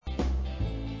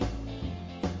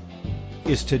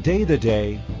Is today the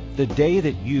day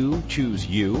that you choose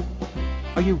you?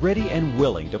 Are you ready and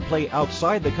willing to play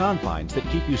outside the confines that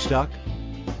keep you stuck?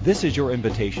 This is your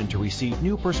invitation to receive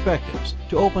new perspectives,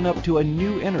 to open up to a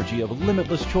new energy of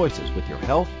limitless choices with your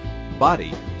health,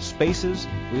 body, spaces,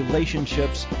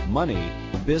 relationships, money,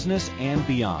 business, and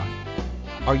beyond.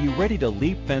 Are you ready to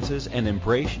leap fences and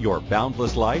embrace your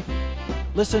boundless life?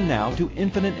 Listen now to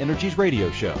Infinite Energies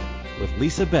Radio Show with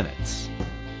Lisa Bennett.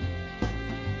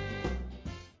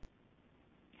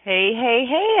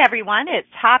 Hey, everyone. It's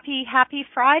happy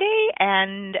Friday,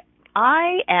 and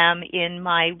I am in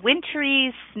my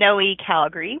wintry, snowy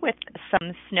Calgary with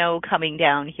some snow coming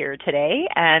down here today.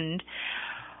 And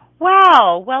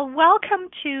wow, well, welcome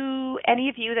to any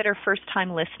of you that are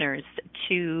first-time listeners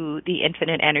to the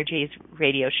Infinite Energies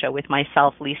Radio Show with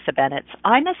myself, Lisa Bennett.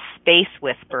 I'm a space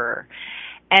whisperer,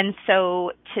 and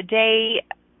so today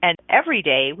and every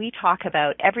day we talk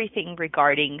about everything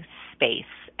regarding space.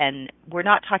 And we're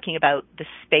not talking about the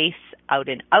space out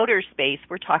in outer space.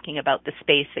 We're talking about the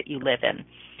space that you live in.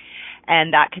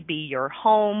 And that could be your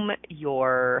home,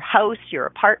 your house, your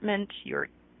apartment, your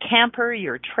camper,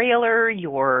 your trailer,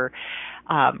 your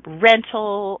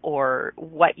rental, or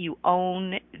what you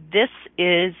own. This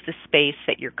is the space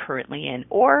that you're currently in.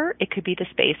 Or it could be the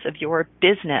space of your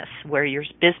business, where your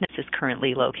business is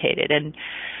currently located. And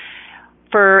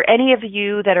for any of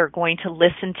you that are going to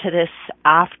listen to this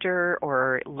after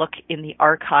or look in the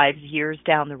archives years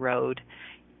down the road,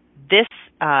 this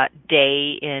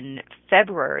day in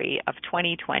February of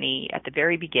 2020, at the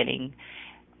very beginning,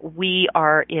 we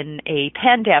are in a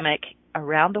pandemic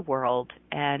around the world,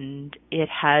 and it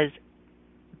has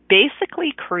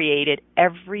basically created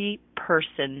every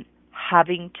person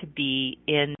having to be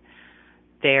in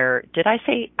their, did I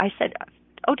say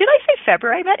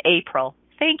February? I meant April.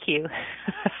 Thank you.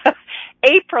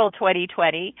 April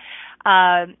 2020.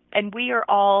 And we are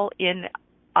all in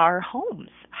our homes,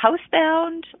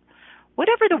 housebound,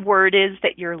 whatever the word is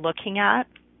that you're looking at.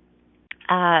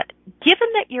 Given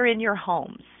that you're in your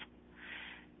homes,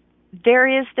 there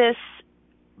is this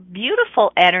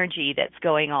beautiful energy that's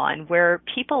going on where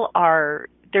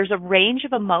there's a range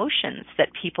of emotions that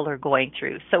people are going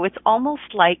through. So it's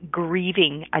almost like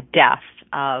grieving a death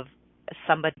of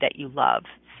somebody that you love.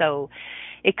 So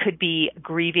it could be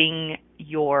grieving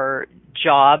your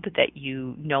job that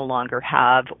you no longer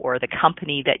have, or the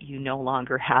company that you no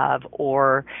longer have,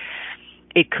 or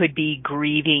it could be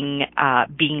grieving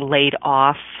being laid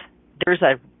off. There's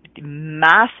a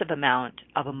massive amount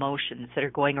of emotions that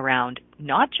are going around,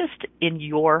 not just in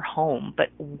your home, but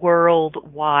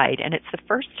worldwide. And it's the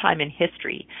first time in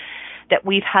history that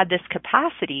we've had this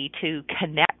capacity to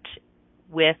connect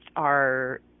with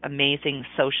our amazing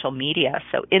social media.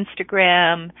 So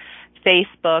Instagram,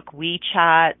 Facebook,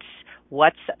 WeChat,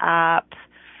 WhatsApp.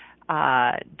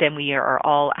 Then we are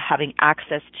all having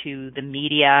access to the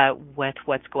media with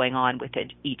what's going on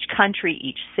within each country,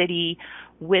 each city,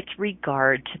 with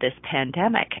regard to this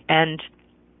pandemic. And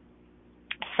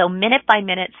so minute by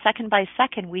minute, second by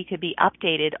second, we could be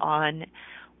updated on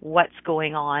what's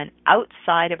going on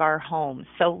outside of our homes.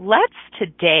 So let's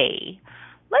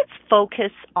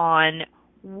focus on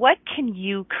what can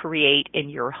you create in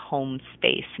your home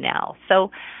space now.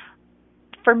 So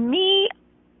for me,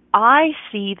 I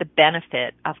see the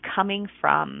benefit of coming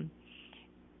from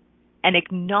and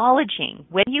acknowledging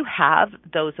when you have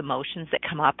those emotions that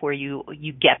come up where you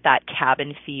get that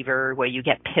cabin fever, where you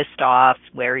get pissed off,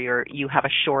 where you have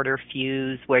a shorter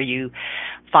fuse, where you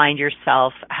find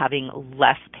yourself having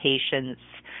less patience.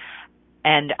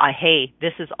 And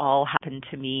this has all happened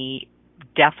to me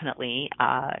definitely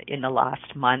in the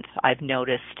last month. I've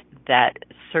noticed that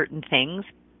certain things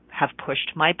have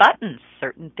pushed my buttons.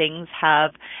 Certain things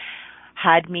have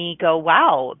had me go,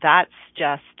 wow, that's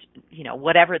just,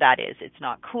 whatever that is. It's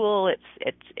not cool.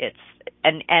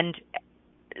 And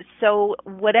so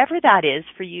whatever that is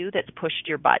for you that's pushed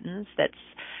your buttons, that's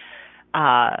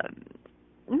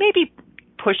maybe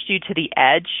pushed you to the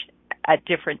edge at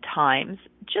different times,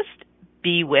 just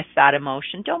be with that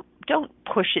emotion. Don't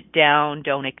push it down.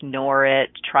 Don't ignore it.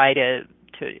 Try to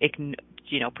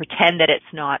pretend that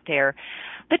it's not there,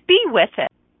 but be with it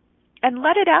and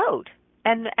let it out.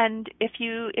 And if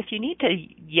you need to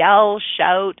yell,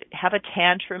 shout, have a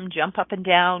tantrum, jump up and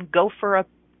down, go for a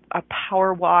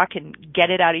power walk and get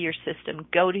it out of your system.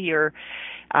 Go to your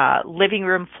living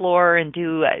room floor and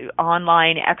do an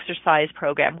online exercise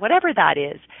program, whatever that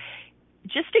is.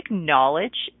 Just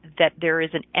acknowledge that there is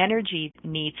an energy that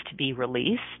needs to be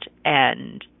released,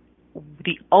 and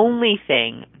the only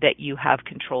thing that you have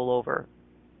control over,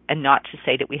 and not to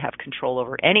say that we have control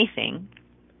over anything,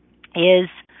 is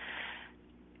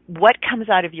what comes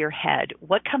out of your head,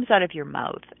 what comes out of your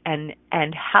mouth, and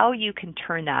how you can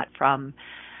turn that from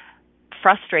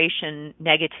frustration,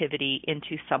 negativity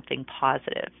into something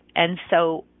positive. And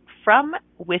so from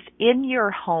within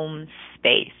your home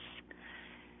space,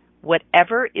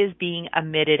 whatever is being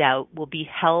emitted out will be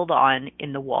held on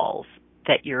in the walls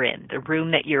that you're in, the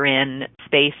room that you're in,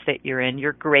 space that you're in,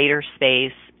 your greater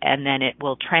space, and then it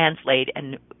will translate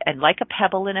and like a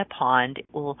pebble in a pond, it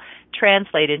will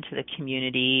translate into the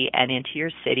community and into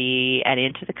your city and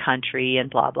into the country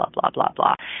and blah, blah, blah, blah,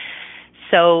 blah.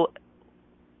 So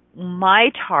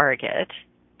my target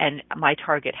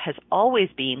has always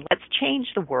been, let's change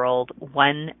the world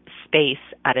one space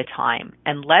at a time.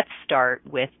 And let's start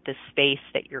with the space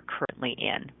that you're currently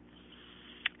in.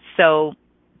 So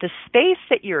the space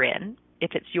that you're in,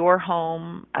 if it's your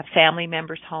home, a family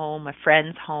member's home, a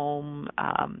friend's home,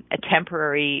 a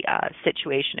temporary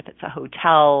situation, if it's a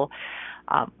hotel,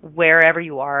 wherever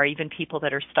you are, even people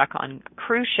that are stuck on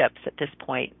cruise ships at this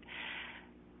point,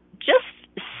 just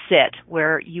sit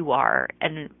where you are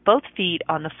and both feet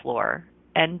on the floor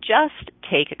and just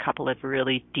take a couple of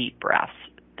really deep breaths.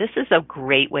 This is a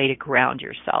great way to ground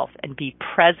yourself and be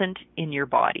present in your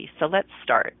body. So let's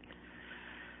start.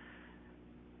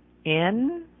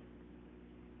 In.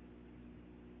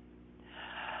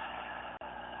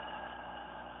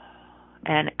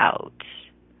 And out.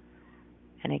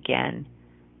 And again,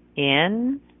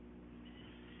 in.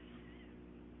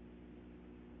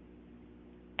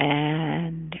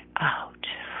 And out.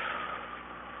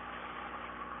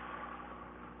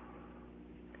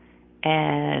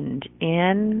 And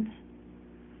in.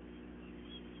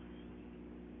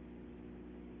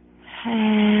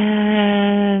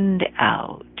 And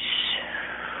out.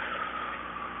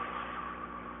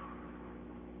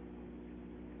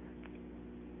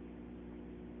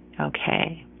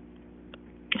 Okay.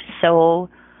 So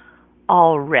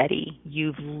already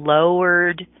you've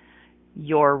lowered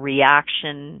your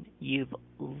reaction, you've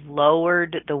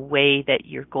lowered the way that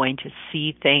you're going to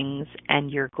see things, and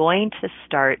you're going to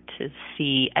start to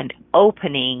see an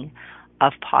opening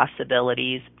of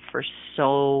possibilities for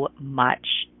so much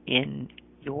in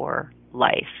your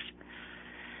life.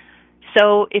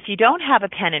 So if you don't have a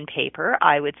pen and paper,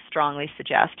 I would strongly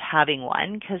suggest having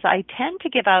one, because I tend to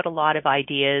give out a lot of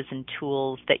ideas and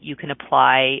tools that you can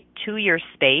apply to your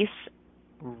space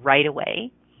right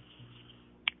away.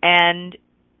 And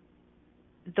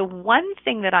the one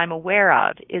thing that I'm aware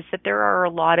of is that there are a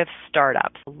lot of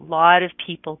startups, a lot of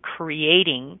people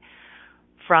creating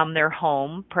from their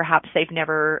home. Perhaps they've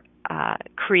never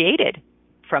created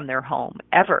from their home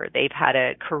ever. They've had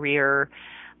a career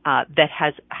that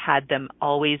has had them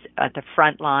always at the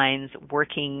front lines,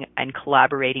 working and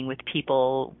collaborating with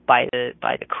people by the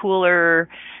cooler,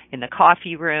 in the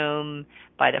coffee room,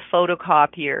 by the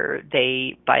photocopier,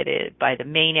 by the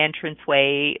main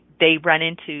entranceway. They run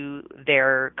into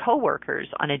their coworkers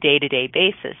on a day-to-day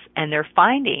basis, and they're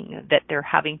finding that they're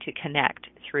having to connect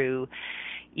through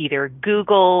either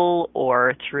Google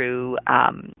or through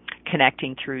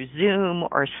connecting through Zoom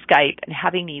or Skype and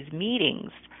having these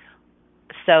meetings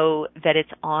so that it's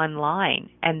online,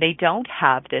 and they don't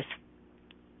have this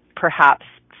perhaps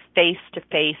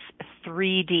face-to-face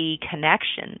 3D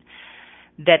connection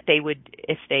that they would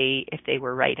if they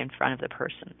were right in front of the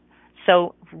person.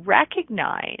 So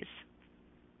recognize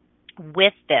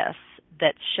with this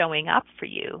that's showing up for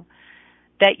you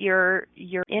that you're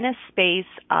in a space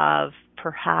of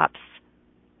perhaps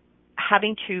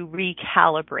having to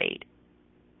recalibrate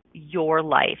your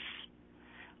life.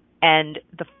 And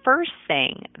the first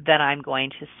thing that I'm going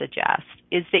to suggest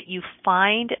is that you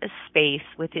find a space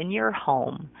within your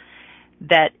home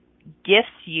that gives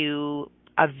you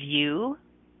a view,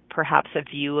 perhaps a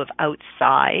view of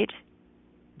outside,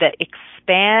 that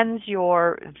expands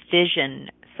your vision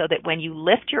so that when you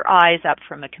lift your eyes up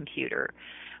from a computer,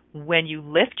 when you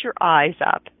lift your eyes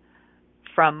up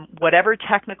from whatever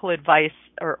technical advice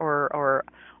or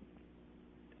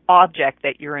object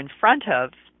that you're in front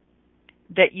of,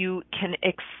 that you can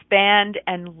expand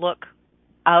and look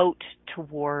out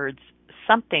towards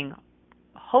something,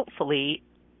 hopefully,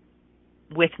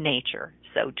 with nature.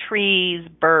 So trees,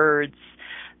 birds,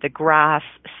 the grass,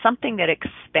 something that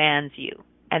expands you.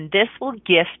 And this will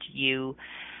gift you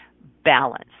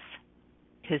balance.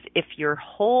 Because if your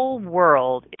whole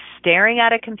world is staring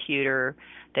at a computer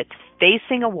that's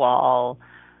facing a wall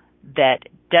that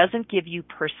doesn't give you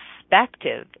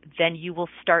perspective, then you will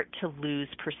start to lose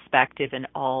perspective in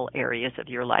all areas of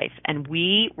your life. And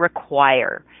we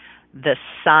require the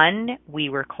sun, we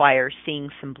require seeing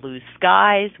some blue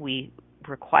skies, we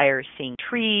require seeing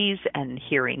trees and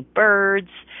hearing birds,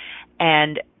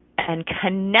 and and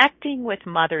connecting with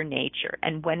Mother Nature.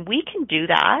 And when we can do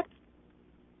that,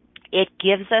 it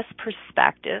gives us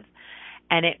perspective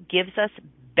and it gives us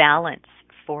balance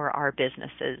for our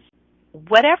businesses,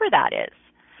 whatever that is.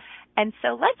 And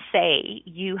so let's say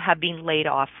you have been laid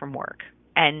off from work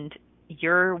and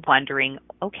you're wondering,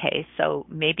 okay, so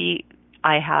maybe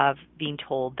I have been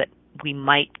told that we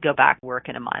might go back to work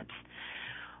in a month.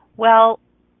 Well,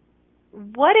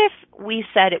 what if we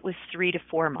said it was 3 to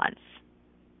 4 months?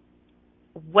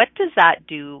 What does that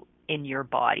do in your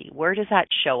body? Where does that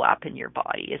show up in your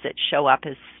body? Does it show up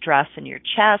as stress in your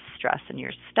chest, stress in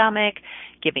your stomach,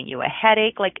 giving you a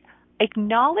headache? Like,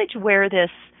 acknowledge where this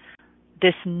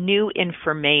new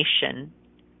information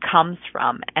comes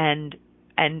from and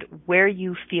where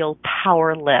you feel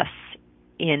powerless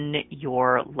in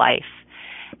your life.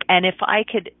 And if I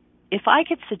could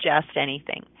suggest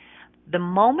anything, the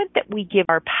moment that we give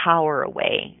our power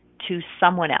away to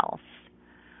someone else,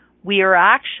 we are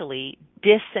actually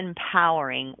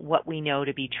disempowering what we know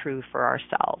to be true for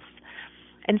ourselves.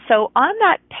 And so on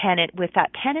that pen, with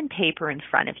that pen and paper in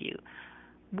front of you,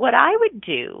 what I would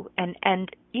do, and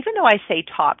even though I say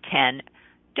top 10,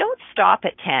 don't stop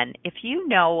at 10. If you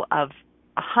know of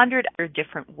 100 other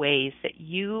different ways that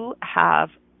you have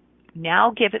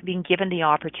now been given the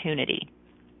opportunity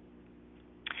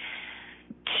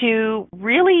to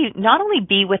really not only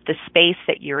be with the space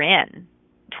that you're in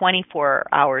 24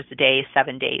 hours a day,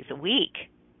 7 days a week,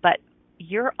 but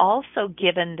you're also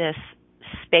given this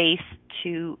space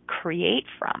to create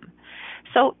from.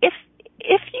 So if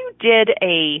you did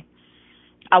a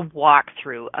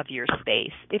walkthrough of your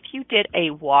space, if you did a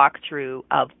walkthrough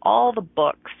of all the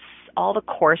books, all the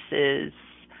courses,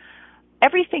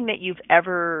 everything that you've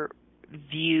ever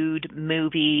viewed,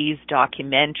 movies,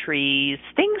 documentaries,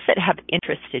 things that have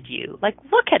interested you, like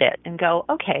look at it and go,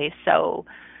 okay, so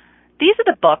these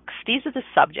are the books, these are the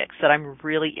subjects that I'm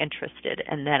really interested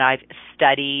in, that I've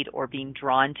studied or been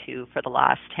drawn to for the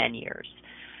last 10 years.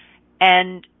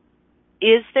 And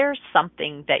is there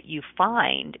something that you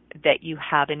find that you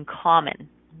have in common?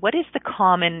 What is the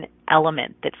common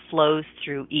element that flows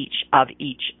through each of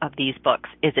these books?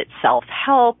 Is it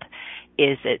self-help?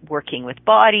 Is it working with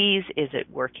bodies? Is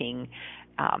it working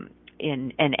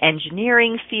in an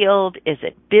engineering field? Is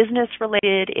it business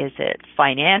related? Is it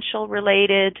financial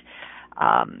related?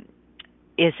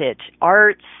 Is it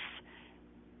arts?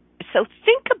 So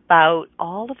think about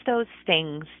all of those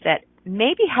things that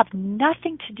maybe have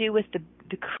nothing to do with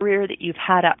the career that you've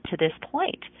had up to this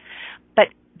point. But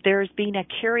there's been a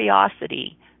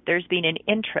curiosity, there's been an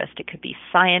interest. It could be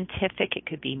scientific, it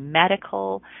could be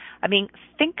medical. I mean,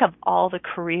 think of all the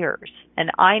careers.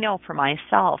 And I know for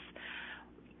myself,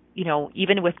 you know,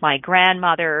 even with my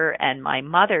grandmother and my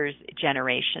mother's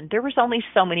generation, there was only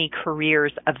so many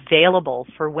careers available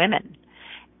for women.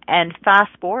 And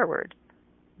fast forward,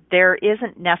 there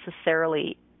isn't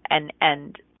necessarily,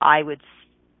 and I would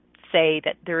say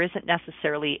that there isn't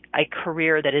necessarily a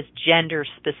career that is gender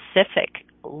specific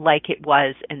like it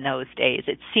was in those days.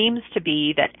 It seems to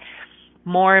be that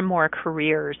more and more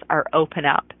careers are open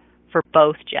up for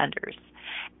both genders.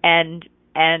 And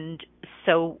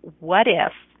so what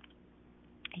if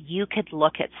you could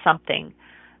look at something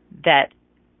that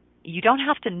you don't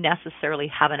have to necessarily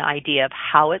have an idea of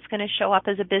how it's going to show up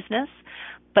as a business,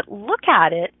 but look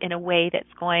at it in a way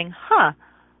that's going,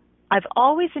 I've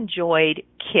always enjoyed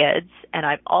kids and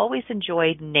I've always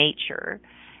enjoyed nature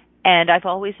and I've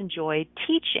always enjoyed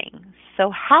teaching. So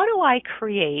how do I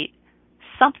create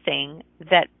something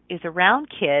that is around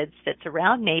kids, that's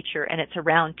around nature, and it's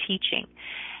around teaching?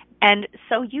 And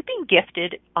so you've been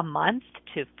gifted a month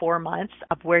to 4 months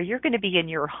of where you're going to be in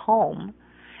your home.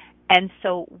 And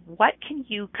so what can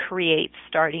you create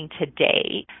starting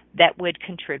today that would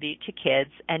contribute to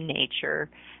kids and nature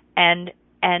and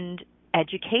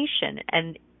education?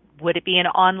 And would it be an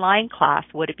online class?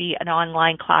 Would it be an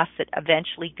online class that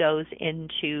eventually goes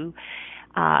into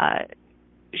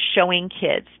showing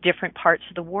kids different parts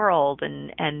of the world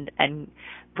and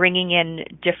bringing in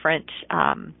different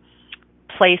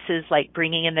places, like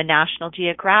bringing in the National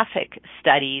Geographic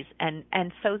studies,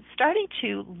 and so starting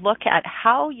to look at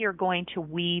how you're going to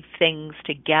weave things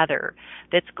together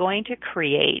that's going to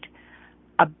create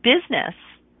a business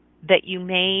that you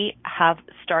may have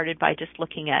started by just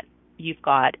looking at, you've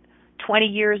got 20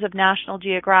 years of National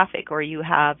Geographic, or you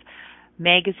have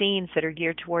magazines that are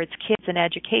geared towards kids and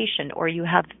education, or you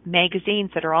have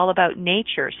magazines that are all about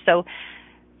nature. So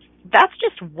that's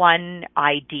just one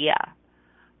idea.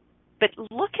 But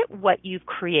look at what you've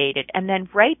created and then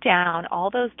write down all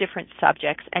those different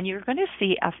subjects, and you're going to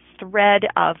see a thread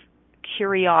of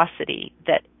curiosity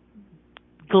that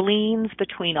gleans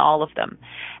between all of them.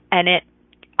 And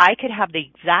I could have the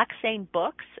exact same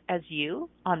books as you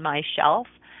on my shelf,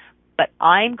 but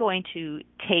I'm going to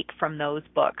take from those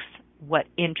books what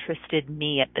interested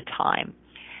me at the time.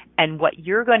 And what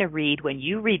you're going to read when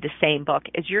you read the same book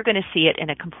is you're going to see it in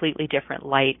a completely different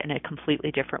light, in a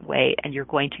completely different way, and you're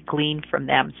going to glean from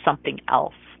them something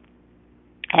else.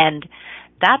 And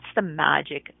that's the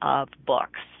magic of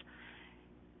books.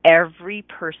 Every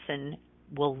person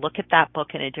will look at that book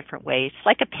in a different way. It's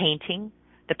like a painting.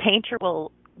 The painter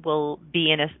will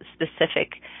be in a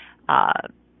specific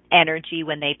energy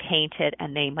when they paint it,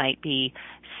 and they might be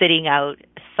sitting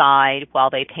outside while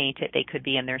they paint it. They could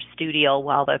be in their studio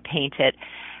while they paint it.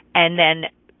 And then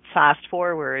fast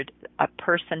forward, a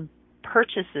person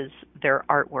purchases their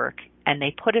artwork and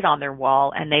they put it on their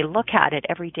wall and they look at it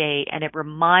every day, and it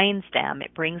reminds them,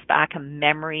 it brings back a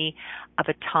memory of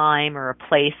a time or a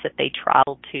place that they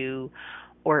traveled to,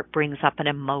 or it brings up an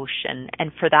emotion.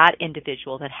 And for that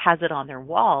individual that has it on their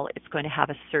wall, it's going to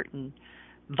have a certain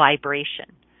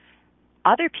vibration.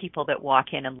 Other people that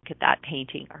walk in and look at that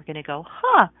painting are going to go,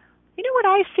 you know what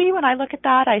I see when I look at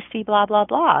that? I see blah, blah,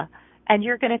 blah. And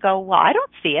you're going to go, well, I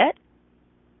don't see it.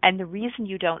 And the reason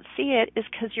you don't see it is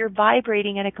because you're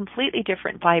vibrating in a completely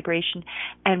different vibration.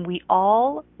 And we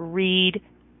all read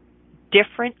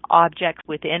different objects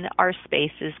within our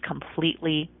spaces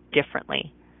completely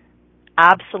differently.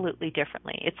 Absolutely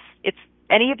differently. It's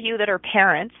any of you that are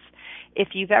parents, if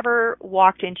you've ever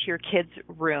walked into your kid's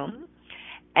room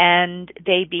and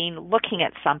they've been looking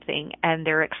at something and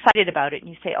they're excited about it, and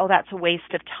you say, oh, that's a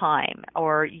waste of time,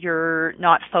 or you're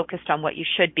not focused on what you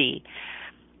should be.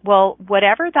 Well,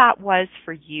 whatever that was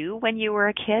for you when you were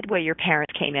a kid, where your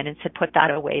parents came in and said, put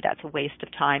that away, that's a waste of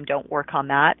time, don't work on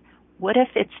that. What if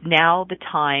it's now the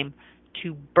time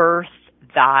to birth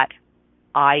that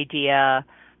idea,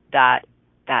 that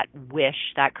wish,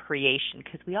 that creation?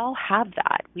 Because we all have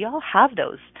that. We all have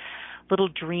those little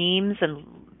dreams and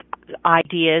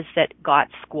ideas that got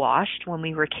squashed when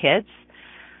we were kids.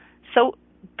 So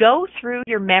go through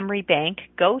your memory bank,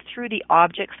 go through the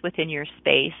objects within your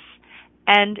space,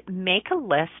 and make a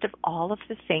list of all of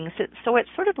the things. So it's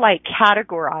sort of like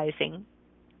categorizing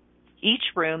each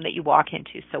room that you walk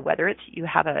into. So whether it's you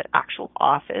have an actual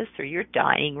office or your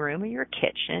dining room or your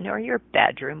kitchen or your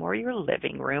bedroom or your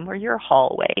living room or your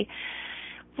hallway,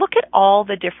 look at all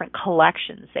the different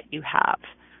collections that you have.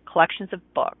 Collections of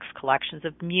books, collections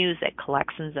of music,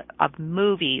 collections of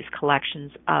movies,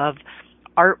 collections of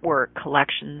artwork,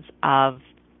 collections of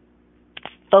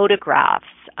photographs,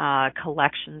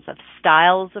 collections of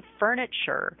styles of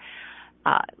furniture.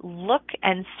 Look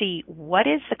and see what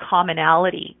is the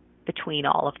commonality between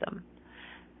all of them.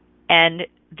 And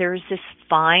there's this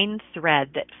fine thread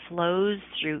that flows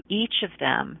through each of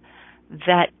them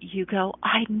that you go,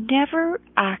 I never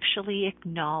actually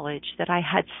acknowledged that I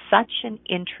had such an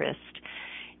interest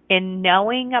in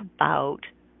knowing about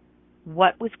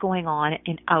what was going on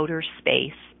in outer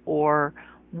space, or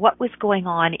what was going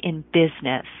on in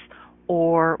business,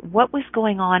 or what was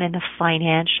going on in the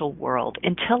financial world,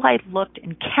 until I looked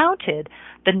and counted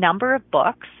the number of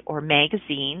books or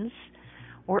magazines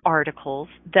or articles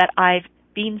that I've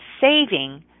been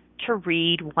saving to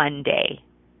read one day.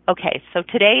 Okay, so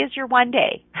today is your one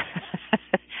day.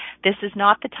 This is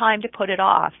not the time to put it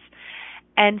off.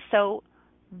 And so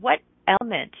what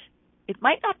element, it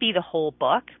might not be the whole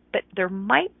book, but there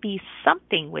might be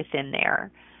something within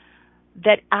there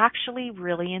that actually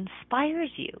really inspires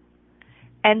you.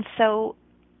 And so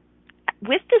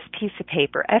with this piece of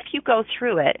paper, if you go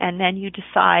through it and then you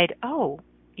decide,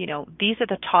 these are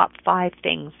the top 5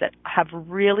 things that have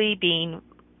really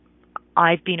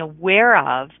I've been aware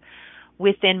of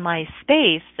within my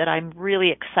space that I'm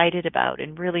really excited about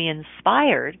and really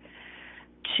inspired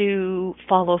to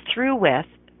follow through with,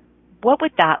 what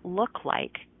would that look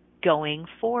like going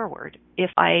forward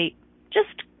if I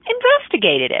just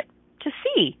investigated it to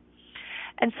see?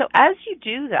 And so as you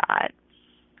do that,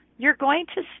 you're going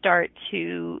to start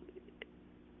to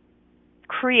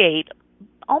create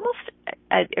almost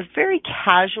a very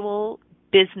casual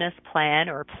business plan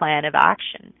or plan of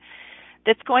action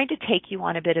that's going to take you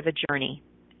on a bit of a journey.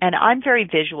 And I'm very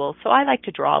visual, so I like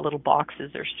to draw little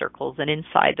boxes or circles, and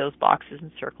inside those boxes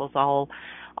and circles I'll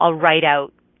write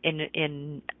out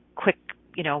in quick,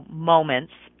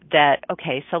 moments that,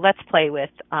 okay, so let's play with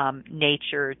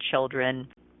nature, children,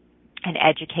 and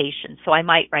education. So I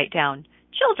might write down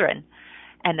children,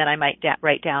 and then I might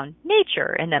write down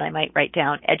nature, and then I might write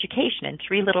down education in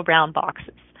 3 little brown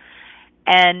boxes.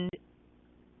 And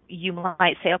you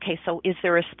might say, okay, so is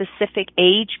there a specific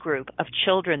age group of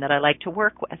children that I like to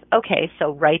work with? Okay,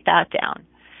 so write that down.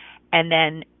 And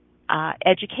then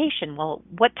education. Well,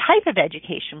 what type of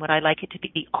education? Would I like it to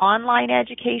be online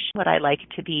education? Would I like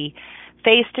it to be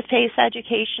face-to-face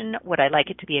education? Would I like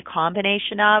it to be a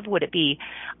combination of? Would it be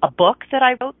a book that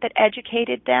I wrote that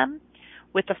educated them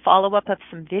with the follow-up of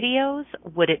some videos?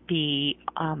 Would it be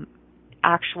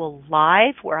actual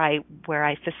live where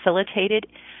I facilitated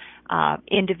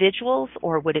individuals,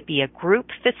 or would it be a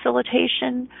group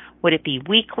facilitation? Would it be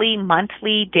weekly,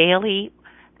 monthly, daily?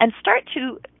 And start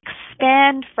to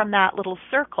expand from that little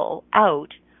circle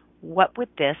out. What would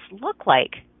this look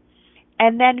like?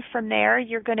 And then from there,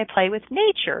 you're going to play with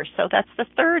nature. So that's the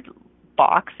third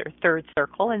box or third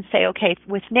circle, and say, okay,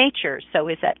 with nature. So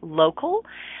is that local?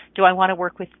 Do I want to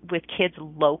work with kids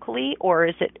locally, or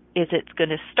is it going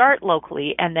to start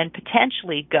locally and then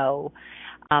potentially go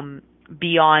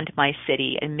beyond my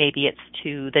city, and maybe it's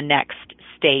to the next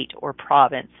state or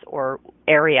province or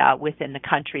area within the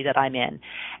country that I'm in?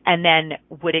 And then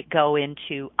would it go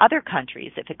into other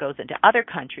countries? If it goes into other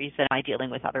countries, then am I dealing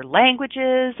with other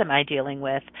languages? Am I dealing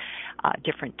with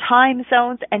different time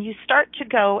zones? And you start to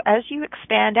go, as you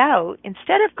expand out,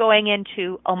 instead of going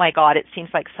into, oh my God, it seems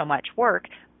like so much work,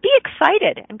 be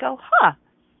excited and go,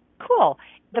 cool.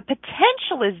 The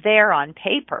potential is there on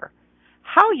paper.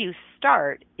 How you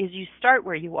start is you start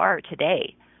where you are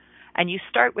today, and you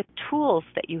start with tools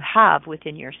that you have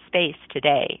within your space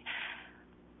today.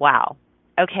 Wow.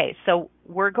 Okay, so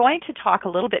we're going to talk a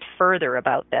little bit further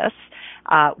about this.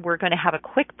 We're going to have a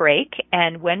quick break,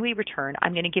 and when we return,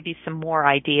 I'm going to give you some more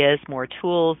ideas, more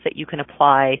tools that you can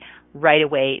apply right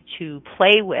away to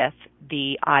play with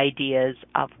the ideas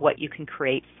of what you can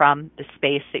create from the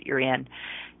space that you're in.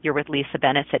 You're with Lisa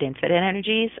Bennett at Infinite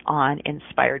Energies on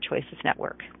Inspired Choices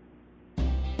Network.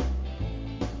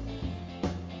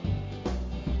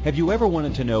 Have you ever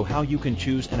wanted to know how you can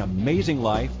choose an amazing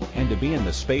life and to be in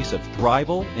the space of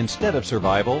thrival instead of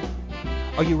survival?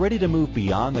 Are you ready to move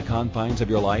beyond the confines of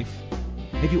your life?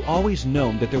 Have you always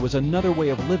known that there was another way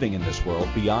of living in this world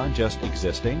beyond just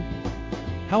existing?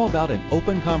 How about an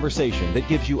open conversation that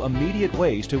gives you immediate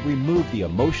ways to remove the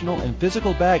emotional and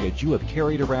physical baggage you have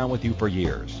carried around with you for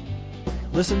years?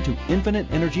 Listen to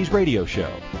Infinite Energies Radio Show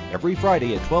every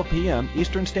Friday at 12 p.m.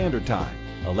 Eastern Standard Time,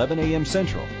 11 a.m.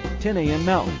 Central, 10 a.m.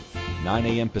 Mountain, 9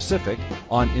 a.m. Pacific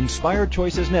on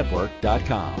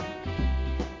InspiredChoicesNetwork.com.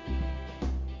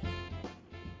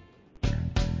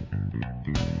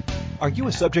 Are you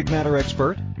a subject matter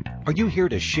expert? Are you here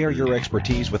to share your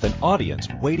expertise with an audience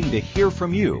waiting to hear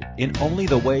from you in only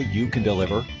the way you can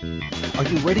deliver? Are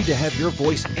you ready to have your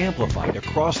voice amplified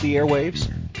across the airwaves?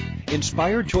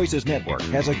 Inspired Choices Network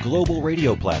has a global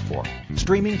radio platform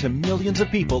streaming to millions of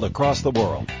people across the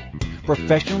world.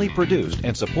 Professionally produced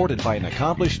and supported by an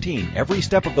accomplished team every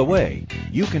step of the way,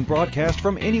 you can broadcast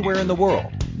from anywhere in the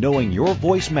world, knowing your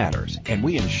voice matters, and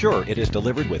we ensure it is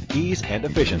delivered with ease and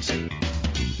efficiency.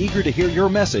 Eager to hear your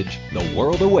message? The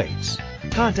world awaits.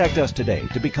 Contact us today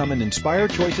to become an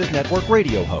Inspired Choices Network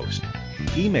radio host.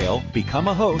 Email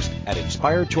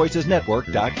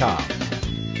becomeahost@inspiredchoicesnetwork.com.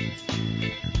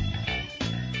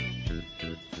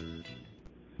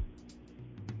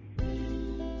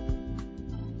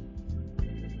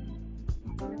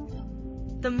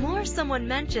 The more someone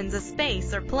mentions a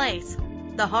space or place,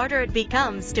 the harder it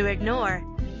becomes to ignore.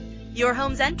 Your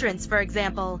home's entrance, for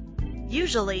example.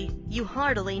 Usually, you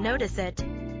hardly notice it.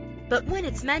 But when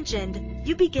it's mentioned,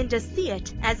 you begin to see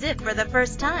it as if for the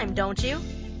first time, don't you?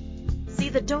 See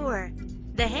the door,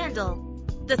 the handle,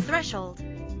 the threshold.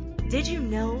 Did you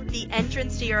know the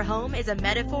entrance to your home is a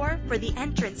metaphor for the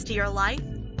entrance to your life?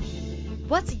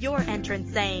 What's your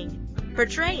entrance saying,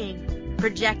 portraying,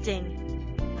 projecting?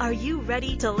 Are you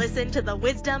ready to listen to the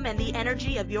wisdom and the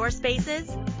energy of your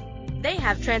spaces? They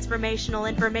have transformational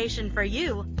information for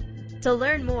you. To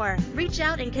learn more, reach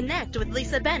out and connect with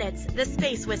Lisa Bennett's The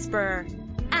Space Whisperer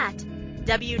at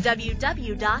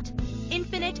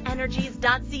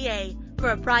www.infiniteenergies.ca for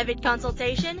a private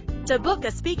consultation, to book a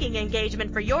speaking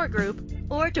engagement for your group,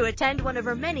 or to attend one of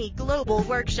her many global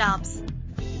workshops.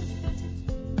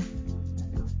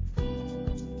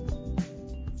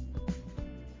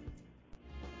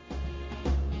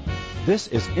 This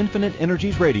is Infinite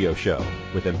Energies Radio Show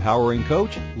with empowering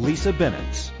coach Lisa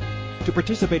Bennett. To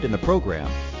participate in the program,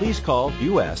 please call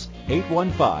U.S.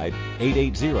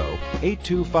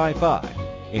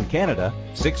 815-880-8255. In Canada,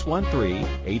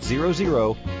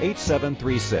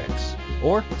 613-800-8736.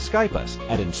 Or Skype us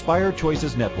at Inspired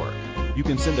Choices Network. You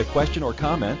can send a question or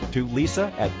comment to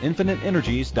Lisa at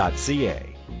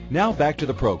infiniteenergies.ca. Now back to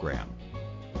the program.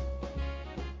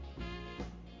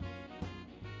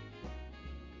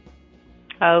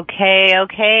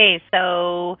 Okay.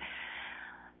 So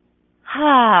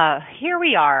Here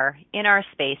we are in our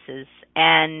spaces,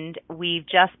 and we've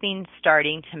just been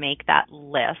starting to make that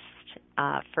list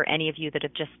for any of you that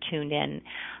have just tuned in.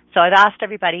 So I've asked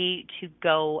everybody to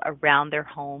go around their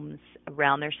homes,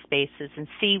 around their spaces, and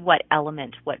see what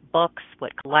element, what books,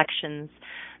 what collections.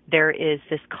 There is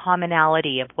this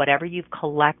commonality of whatever you've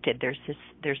collected. There's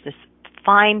this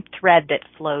fine thread that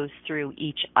flows through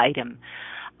each item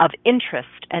of interest.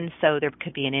 And so there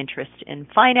could be an interest in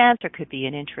finance, there could be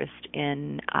an interest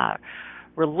in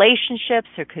relationships,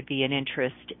 there could be an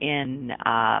interest in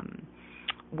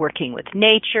working with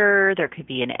nature, there could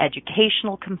be an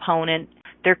educational component,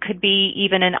 there could be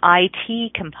even an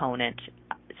IT component.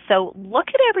 So look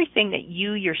at everything that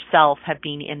you yourself have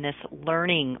been in this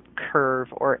learning curve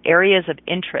or areas of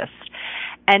interest.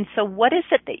 And so what is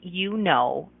it that you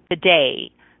know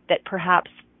today that perhaps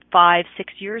 5,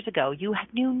 6 years ago you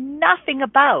knew nothing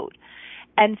about?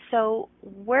 And so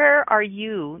where are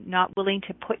you not willing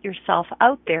to put yourself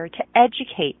out there to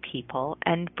educate people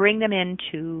and bring them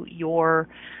into your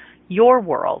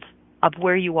world of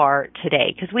where you are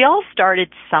today? Because we all started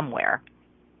somewhere.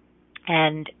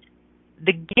 And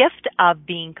the gift of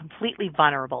being completely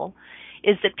vulnerable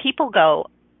is that people go,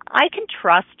 I can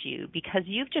trust you because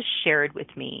you've just shared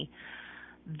with me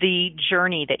the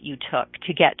journey that you took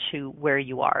to get to where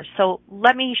you are. So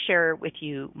let me share with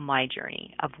you my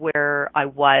journey of where I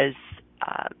was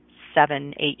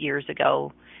 7, 8 years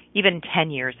ago, even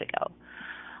 10 years ago.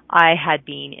 I had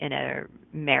been in a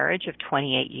marriage of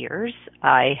 28 years.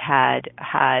 I had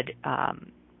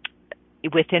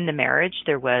within the marriage,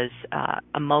 there was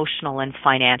emotional and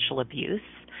financial abuse.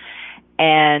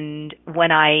 And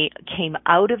when I came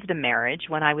out of the marriage,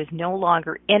 when I was no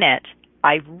longer in it,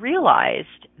 I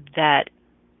realized that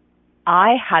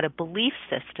I had a belief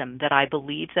system that I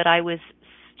believed that I was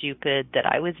stupid, that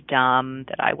I was dumb,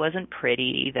 that I wasn't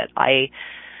pretty, that I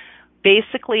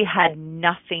basically had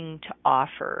nothing to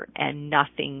offer and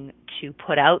nothing to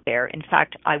put out there. In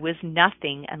fact, I was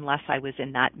nothing unless I was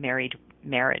in that marriage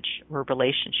or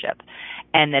relationship,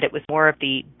 and that it was more of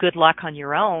the good luck on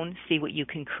your own, see what you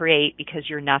can create because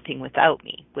you're nothing without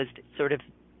me, was sort of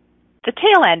the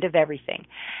tail end of everything.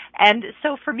 And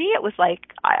so for me, it was like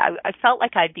I felt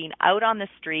like I'd been out on the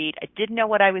street. I didn't know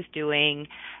what I was doing,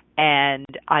 and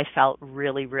I felt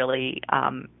really, really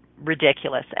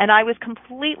ridiculous. And I was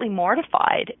completely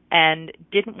mortified and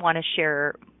didn't want to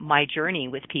share my journey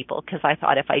with people because I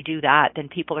thought if I do that, then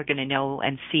people are going to know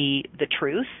and see the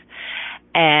truth.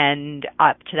 And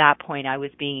up to that point, I was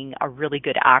being a really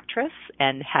good actress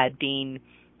and had been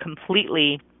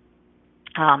completely,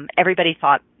 everybody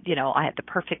thought, I had the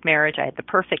perfect marriage, I had the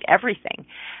perfect everything.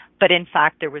 But in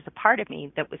fact, there was a part of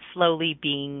me that was slowly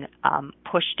being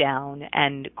pushed down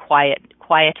and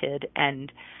quieted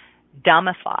and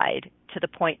dumbified to the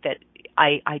point that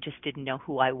I just didn't know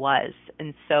who I was.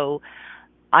 And so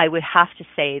I would have to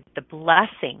say the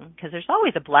blessing, because there's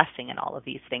always a blessing in all of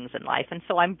these things in life. And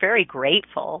so I'm very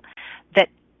grateful that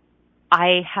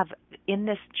I have, in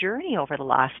this journey over the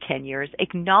last 10 years,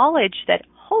 acknowledged that,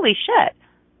 holy shit,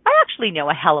 I actually know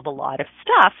a hell of a lot of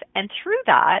stuff. And through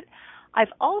that,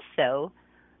 I've also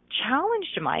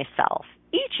challenged myself.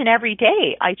 Each and every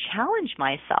day, I challenge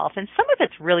myself, and some of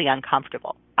it's really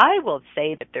uncomfortable. I will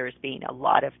say that there's been a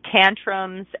lot of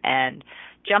tantrums and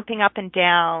jumping up and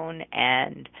down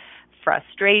and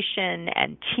frustration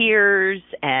and tears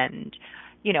and,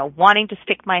 wanting to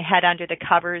stick my head under the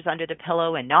covers, under the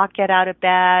pillow and not get out of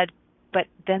bed. But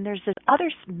then there's this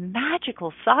other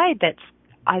magical side that's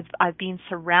I've been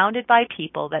surrounded by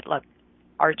people that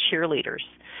are cheerleaders.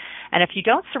 And if you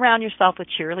don't surround yourself with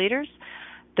cheerleaders,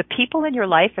 the people in your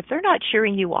life, if they're not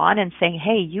cheering you on and saying,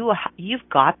 hey, you've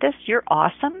got this, you're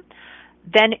awesome,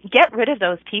 then get rid of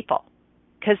those people.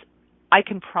 Because I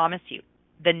can promise you,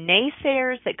 the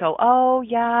naysayers that go, oh,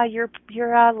 yeah, your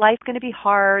life's going to be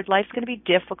hard, life's going to be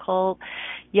difficult,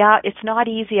 yeah, it's not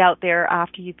easy out there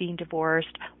after you've been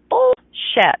divorced.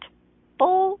 Bullshit.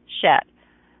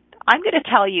 I'm going to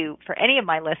tell you, for any of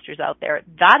my listeners out there,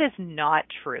 that is not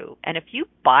true. And if you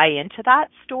buy into that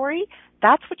story,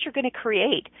 that's what you're going to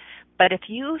create. But if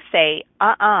you say,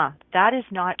 that is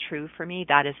not true for me,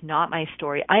 that is not my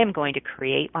story, I am going to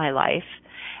create my life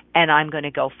and I'm going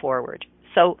to go forward.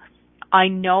 So I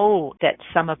know that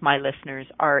some of my listeners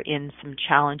are in some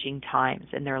challenging times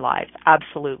in their lives,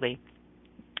 absolutely.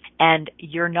 And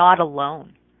you're not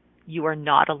alone. You are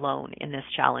not alone in this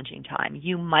challenging time.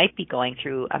 You might be going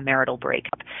through a marital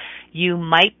breakup. You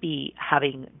might be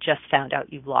having just found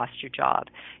out you've lost your job.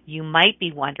 You might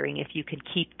be wondering if you can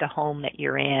keep the home that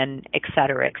you're in, et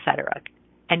cetera, et cetera.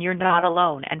 And you're not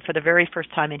alone. And for the very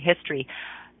first time in history,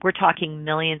 we're talking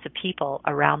millions of people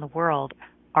around the world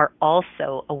are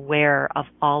also aware of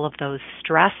all of those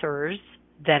stressors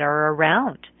that are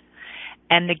around.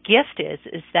 And the gift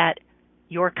is that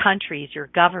your countries, your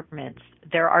governments,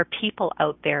 there are people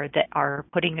out there that are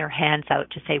putting their hands out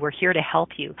to say, we're here to help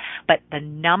you. But the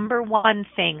number one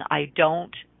thing I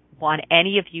don't want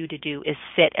any of you to do is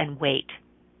sit and wait.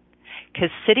 Because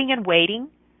sitting and waiting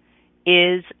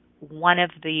is one of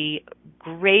the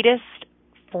greatest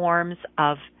forms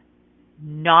of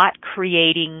not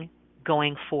creating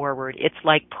going forward. It's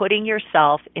like putting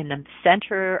yourself in the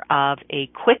center of a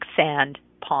quicksand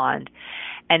pond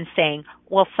and saying,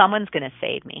 well, someone's going to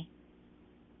save me.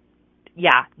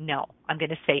 Yeah, no, I'm going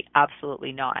to say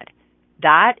absolutely not.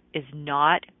 That is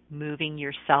not moving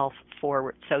yourself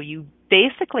forward. So you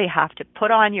basically have to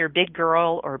put on your big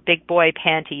girl or big boy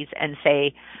panties and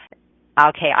say,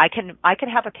 okay, I can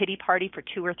have a pity party for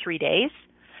 2 or 3 days.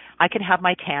 I can have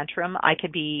my tantrum. I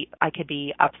could be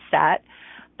upset,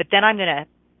 but then I'm going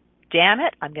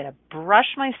to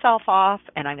brush myself off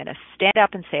and I'm going to stand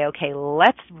up and say, okay,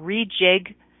 let's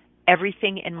rejig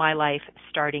everything in my life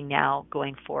starting now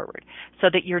going forward, so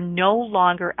that you're no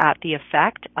longer at the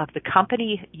effect of the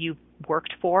company you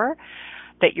worked for,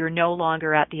 that you're no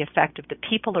longer at the effect of the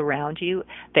people around you,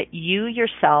 that you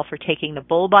yourself are taking the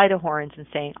bull by the horns and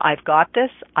saying, I've got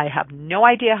this. I have no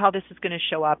idea how this is going to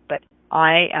show up, but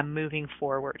I am moving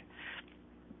forward.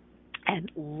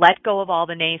 And let go of all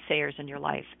the naysayers in your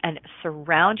life and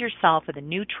surround yourself with a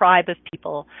new tribe of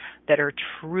people that are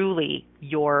truly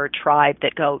your tribe,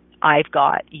 that go, I've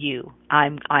got you. I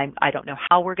don't know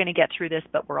how we're going to get through this,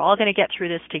 but we're all going to get through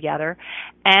this together,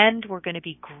 and we're going to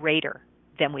be greater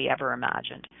than we ever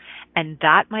imagined. And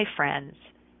that, my friends,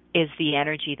 is the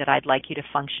energy that I'd like you to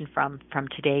function from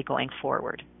today going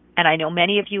forward. And I know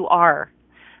many of you are,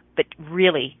 but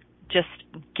really just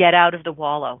get out of the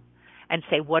wallow and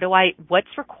say,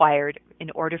 what's required in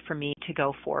order for me to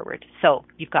go forward? So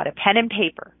you've got a pen and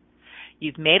paper.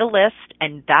 You've made a list,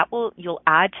 and you'll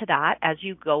add to that as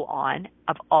you go on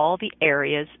of all the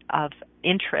areas of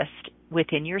interest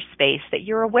within your space that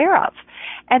you're aware of.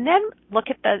 And then look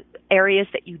at the areas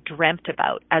that you dreamt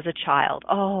about as a child.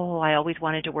 Oh, I always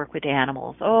wanted to work with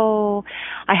animals. Oh,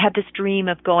 I had this dream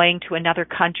of going to another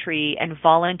country and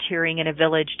volunteering in a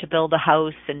village to build a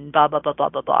house and blah, blah, blah, blah,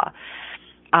 blah, blah.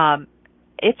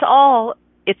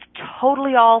 It's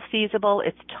totally all feasible.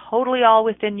 It's totally all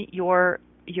within your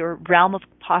realm of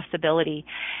possibility,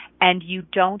 and you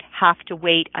don't have to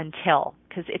wait until,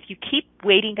 because if you keep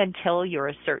waiting until you're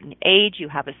a certain age, you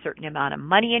have a certain amount of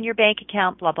money in your bank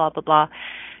account, blah, blah, blah, blah,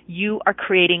 you are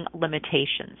creating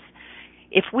limitations.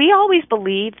 If we always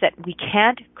believe that we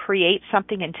can't create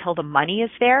something until the money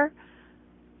is there,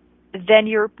 then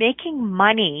you're making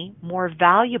money more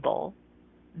valuable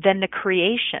than the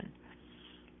creation.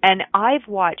 And I've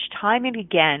watched time and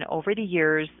again over the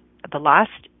years, the last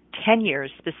 10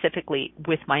 years specifically,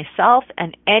 with myself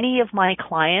and any of my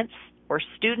clients or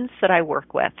students that I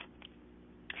work with,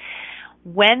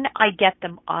 when I get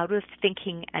them out of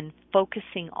thinking and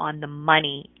focusing on the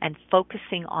money and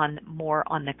focusing on more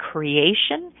on the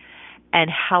creation and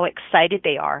how excited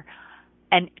they are,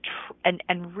 and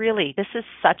really, this is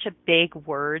such a big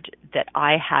word that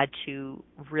I had to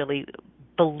really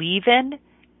believe in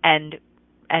and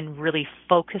really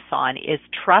focus on, is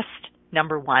trust,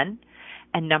 number one,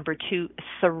 and number two,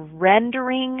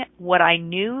 surrendering what I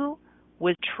knew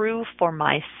was true for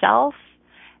myself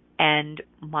and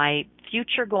my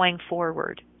future going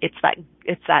forward. It's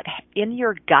that in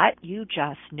your gut, you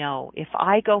just know, if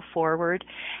I go forward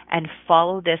and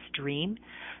follow this dream,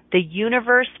 the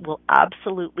universe will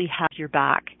absolutely have your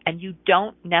back, and you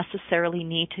don't necessarily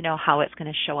need to know how it's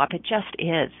going to show up. It just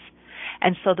is.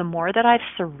 And so the more that I've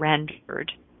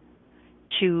surrendered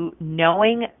to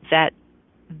knowing that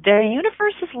the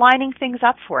universe is lining things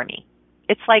up for me,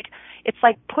 it's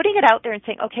like putting it out there and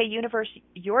saying, okay, universe,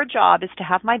 your job is to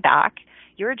have my back.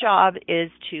 Your job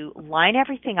is to line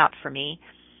everything up for me.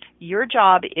 Your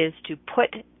job is to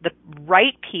put the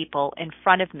right people in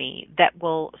front of me that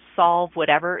will solve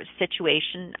whatever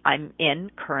situation I'm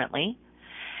in currently.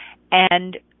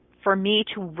 And for me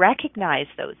to recognize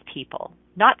those people,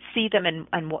 not see them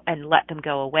and let them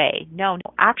go away. No,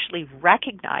 actually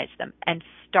recognize them and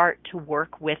start to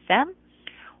work with them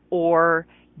or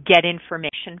get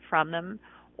information from them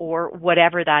or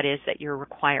whatever that is that you're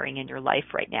requiring in your life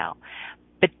right now.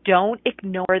 But don't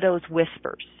ignore those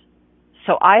whispers.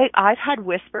 So I've had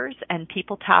whispers and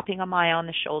people tapping on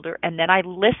the shoulder, and then I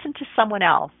listen to someone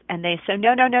else and they say,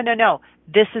 no,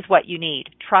 this is what you need.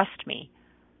 Trust me.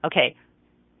 Okay,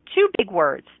 2 big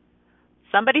words.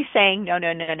 Somebody saying,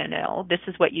 no, this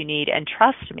is what you need, and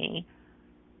trust me.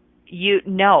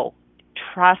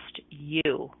 trust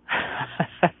you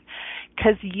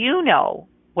because you know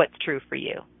what's true for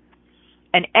you.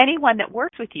 And anyone that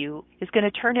works with you is going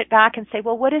to turn it back and say,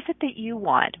 well, what is it that you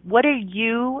want? What are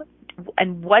you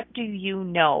and what do you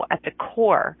know at the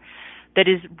core that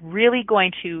is really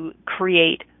going to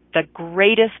create the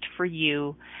greatest for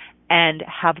you and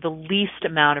have the least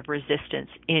amount of resistance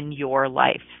in your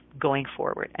life going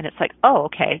forward? And it's like, oh,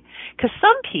 okay. Because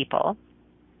some people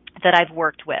that I've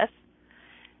worked with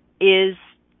is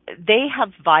they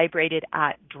have vibrated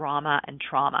at drama and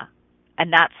trauma.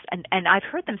 And I've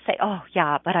heard them say, oh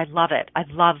yeah, but I love it. I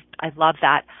love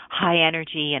that high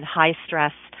energy and high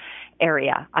stress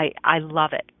area. I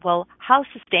love it. Well, how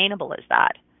sustainable is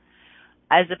that?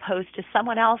 As opposed to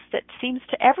someone else that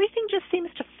everything just seems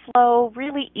to flow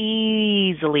really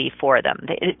easily for them.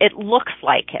 It looks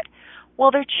like it.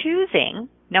 Well, they're choosing,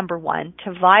 number one,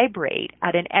 to vibrate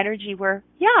at an energy where,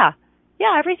 yeah,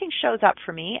 everything shows up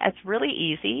for me. It's really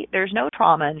easy. There's no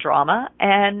trauma and drama,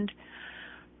 and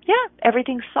yeah,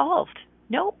 everything's solved.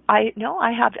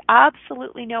 I have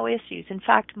absolutely no issues. In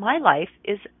fact, my life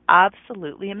is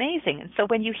absolutely amazing. And so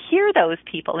when you hear those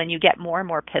people and you get more and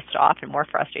more pissed off and more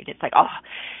frustrated, it's like, oh,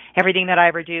 everything that I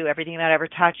ever do, everything that I ever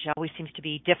touch always seems to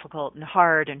be difficult and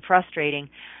hard and frustrating.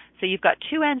 So you've got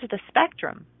two ends of the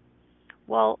spectrum.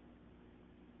 Well,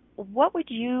 what would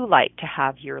you like to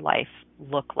have your life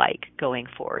look like going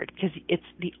forward? Because it's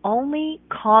the only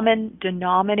common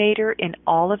denominator in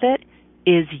all of it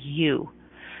is you.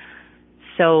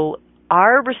 So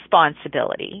our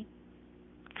responsibility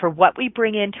for what we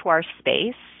bring into our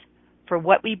space, for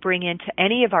what we bring into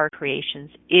any of our creations,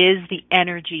 is the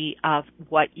energy of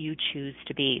what you choose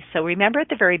to be. So remember at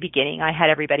the very beginning, I had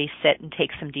everybody sit and take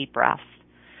some deep breaths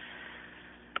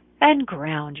and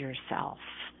ground yourself.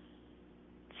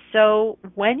 So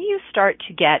when you start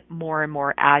to get more and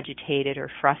more agitated or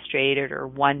frustrated or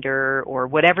wonder or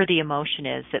whatever the emotion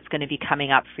is that's going to be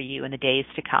coming up for you in the days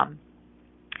to come,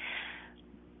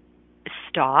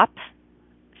 stop,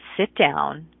 sit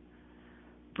down,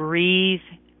 breathe,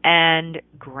 and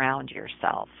ground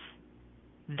yourself.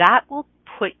 That will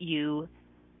put you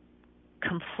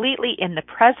completely in the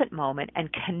present moment and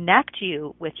connect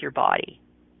you with your body.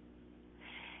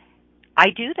 I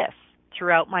do this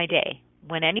throughout my day.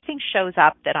 When anything shows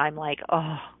up that I'm like,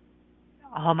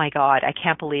 oh my God, I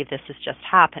can't believe this has just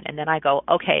happened. And then I go,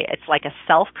 okay, it's like a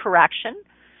self-correction.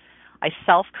 I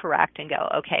self-correct and go,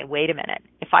 okay, wait a minute.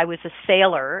 If I was a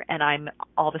sailor and I'm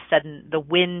all of a sudden the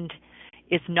wind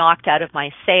is knocked out of my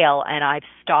sail and I've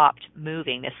stopped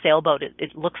moving, the sailboat,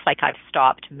 it looks like I've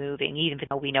stopped moving, even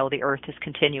though we know the earth is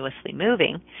continuously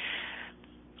moving.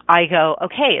 I go,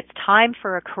 okay, it's time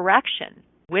for a correction.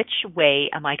 Which way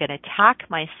am I going to tack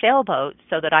my sailboat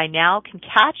so that I now can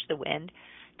catch the wind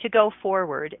to go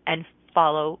forward and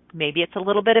follow? Maybe it's a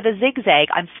little bit of a zigzag.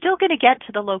 I'm still going to get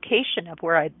to the location of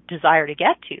where I desire to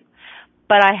get to,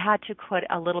 but I had to put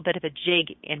a little bit of a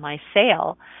jig in my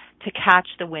sail to catch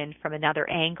the wind from another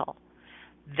angle.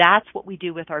 That's what we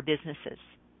do with our businesses.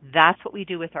 That's what we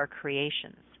do with our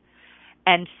creations.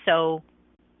 And so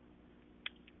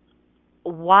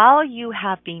while you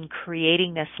have been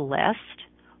creating this list,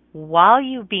 while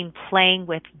you've been playing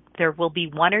with, there will be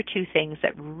one or two things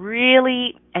that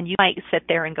really, and you might sit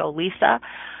there and go, Lisa,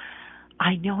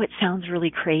 I know it sounds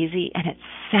really crazy and it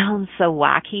sounds so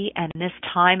wacky, and in this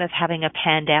time of having a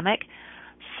pandemic,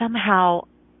 somehow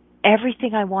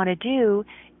everything I want to do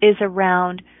is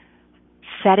around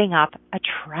setting up a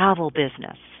travel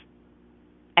business.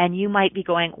 And you might be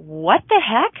going, what the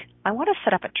heck? I want to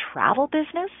set up a travel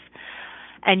business?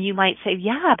 And you might say,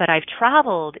 yeah, but I've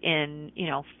traveled in,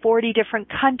 40 different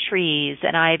countries,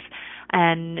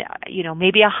 and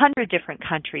maybe 100 different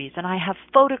countries, and I have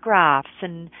photographs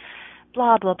and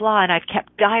blah, blah, blah, and I've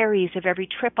kept diaries of every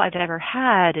trip I've ever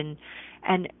had,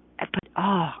 but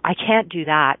I can't do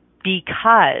that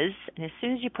because, and as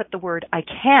soon as you put the word I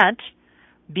can't,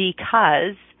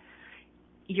 because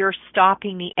you're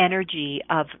stopping the energy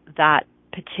of that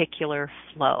particular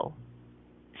flow.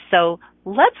 So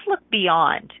let's look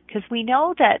beyond, because we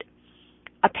know that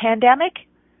a pandemic,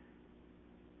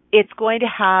 it's going to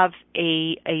have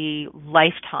a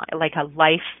lifetime, like a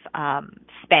life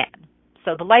span.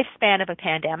 So the lifespan of a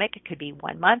pandemic, it could be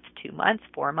 1 month, 2 months,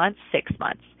 4 months, 6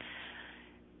 months.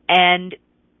 And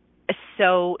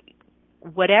so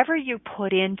whatever you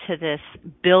put into this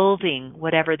building,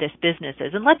 whatever this business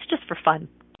is, and let's just for fun,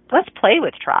 let's play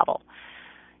with travel.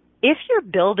 If you're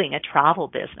building a travel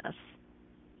business,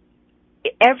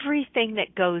 everything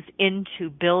that goes into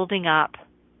building up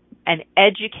and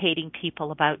educating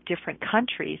people about different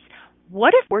countries,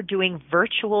 what if we're doing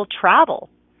virtual travel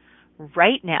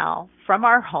right now from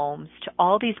our homes to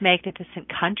all these magnificent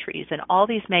countries and all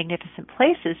these magnificent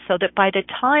places, so that by the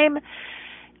time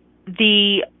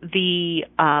the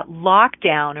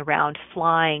lockdown around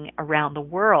flying around the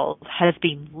world has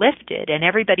been lifted, and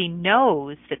everybody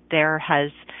knows that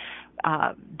there's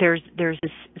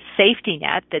this safety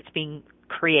net that's being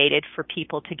created for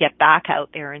people to get back out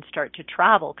there and start to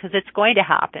travel, because it's going to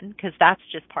happen, because that's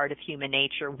just part of human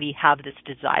nature. We have this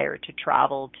desire to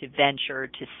travel, to venture,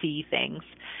 to see things.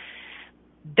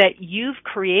 That you've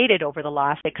created over the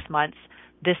last 6 months,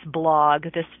 this blog,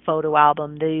 this photo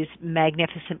album, these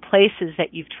magnificent places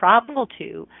that you've traveled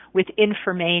to with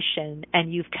information,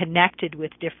 and you've connected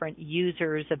with different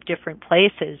users of different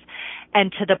places,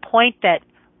 and to the point that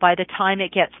by the time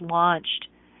it gets launched,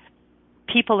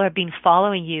 people have been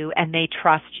following you, and they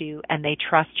trust you, and they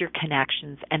trust your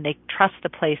connections, and they trust the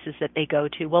places that they go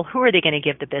to. Well, who are they going to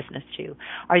give the business to?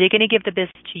 Are they going to give the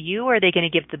business to you, or are they going to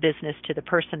give the business to the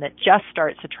person that just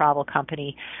starts a travel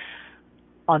company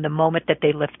on the moment that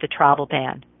they lift the travel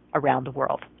ban around the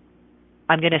world?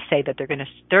 I'm going to say that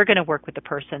they're going to work with the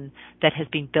person that has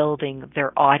been building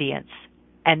their audience,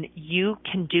 and you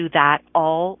can do that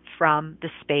all from the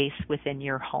space within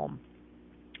your home.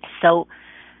 So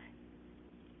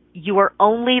you are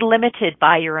only limited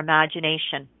by your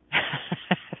imagination.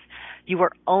 You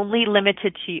are only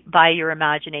limited by your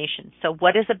imagination. So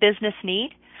what does a business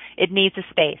need? It needs a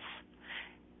space.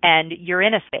 And you're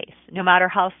in a space, no matter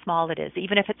how small it is.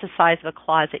 Even if it's the size of a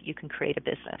closet, you can create a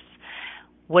business.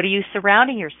 What are you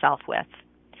surrounding yourself with?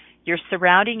 You're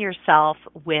surrounding yourself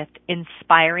with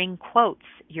inspiring quotes.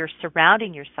 You're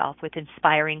surrounding yourself with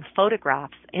inspiring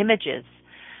photographs, images.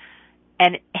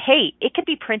 And hey, it could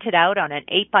be printed out on an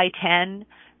 8x10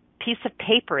 piece of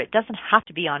paper. It doesn't have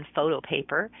to be on photo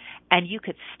paper. And you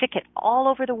could stick it all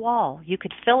over the wall. You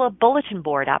could fill a bulletin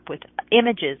board up with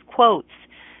images, quotes.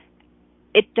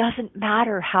 It doesn't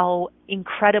matter how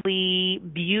incredibly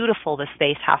beautiful the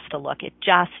space has to look. It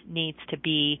just needs to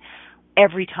be,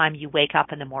 every time you wake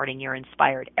up in the morning, you're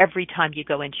inspired. Every time you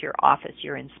go into your office,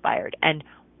 you're inspired. And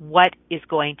what is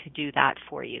going to do that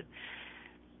for you?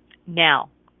 Now,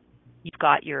 you've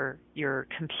got your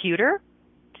computer.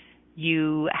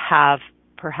 You have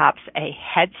perhaps a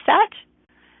headset.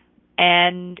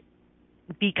 And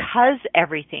because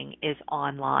everything is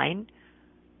online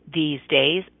these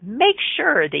days, make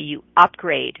sure that you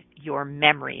upgrade your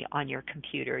memory on your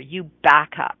computer. You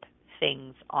back up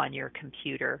things on your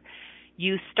computer.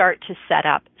 You start to set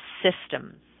up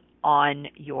systems on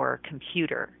your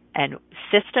computer. And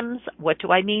systems, what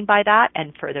do I mean by that?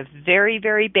 And for the very,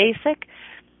 very basic,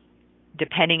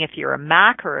 depending if you're a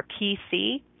Mac or a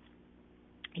PC,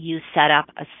 you set up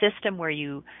a system where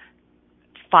you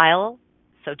file.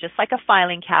 So just like a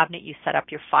filing cabinet, you set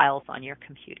up your files on your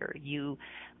computer. You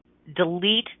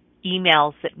delete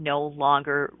emails that no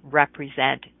longer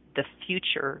represent the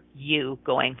future you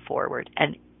going forward.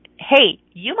 And hey,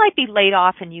 you might be laid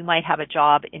off and you might have a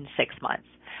job in 6 months.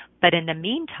 But in the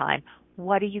meantime,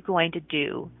 what are you going to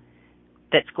do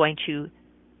that's going to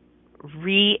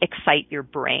re-excite your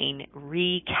brain,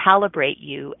 recalibrate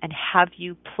you, and have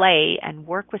you play and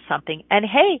work with something? And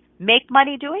hey, make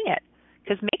money doing it.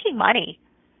 Because making money,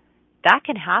 that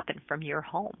can happen from your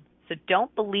home. So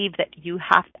don't believe that you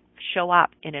have to show up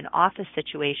in an office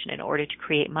situation in order to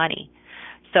create money.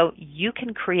 So you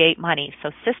can create money.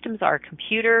 So systems are a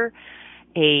computer,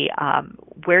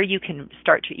 where you can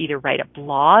start to either write a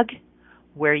blog,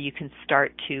 where you can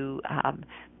start to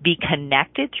be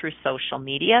connected through social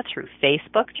media, through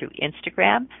Facebook, through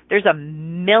Instagram. There's a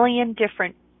million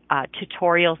different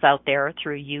tutorials out there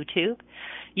through YouTube.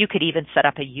 You could even set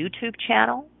up a YouTube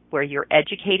channel where you're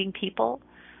educating people.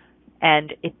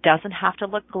 And it doesn't have to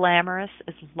look glamorous,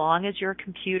 as long as your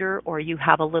computer, or you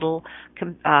have a little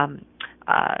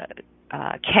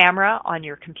camera on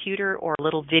your computer, or a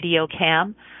little video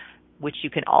cam, which you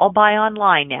can all buy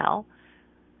online now.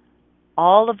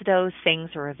 All of those things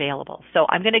are available. So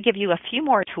I'm going to give you a few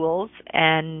more tools,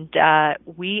 and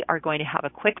we are going to have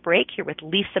a quick break here with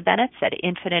Lisa Bennett at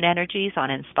Infinite Energies on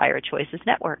Inspired Choices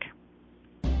Network.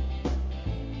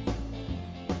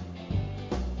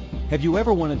 Have you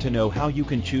ever wanted to know how you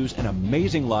can choose an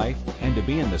amazing life and to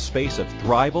be in the space of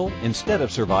thrival instead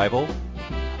of survival?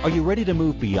 Are you ready to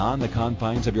move beyond the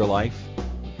confines of your life?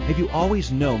 Have you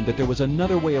always known that there was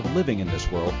another way of living in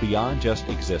this world beyond just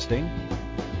existing?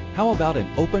 How about an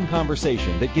open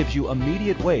conversation that gives you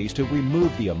immediate ways to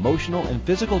remove the emotional and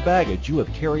physical baggage you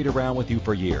have carried around with you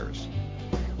for years?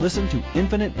 Listen to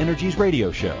Infinite Energies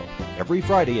Radio Show every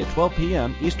Friday at 12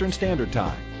 p.m. Eastern Standard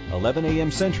Time, 11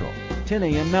 a.m. Central, 10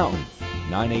 a.m. Mountain,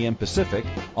 9 a.m. Pacific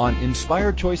on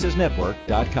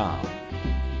InspiredChoicesNetwork.com.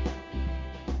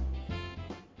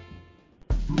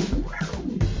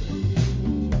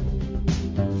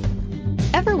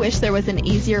 wish there was an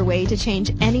easier way to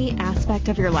change any aspect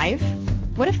of your life?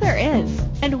 What if there is?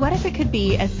 And what if it could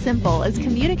be as simple as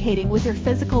communicating with your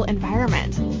physical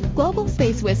environment? Global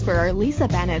Space Whisperer Lisa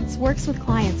Bennett works with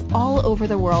clients all over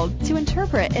the world to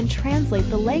interpret and translate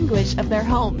the language of their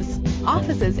homes,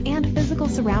 offices, and physical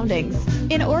surroundings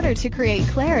in order to create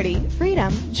clarity,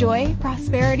 freedom, joy,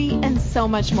 prosperity, and so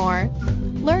much more.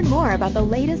 Learn more about the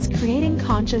latest Creating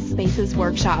Conscious Spaces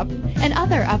workshop and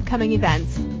other upcoming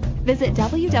events. Visit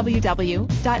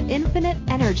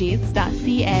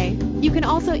www.infiniteenergies.ca. You can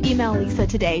also email Lisa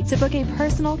today to book a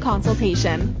personal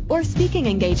consultation or speaking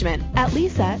engagement at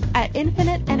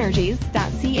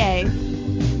lisa@infiniteenergies.ca.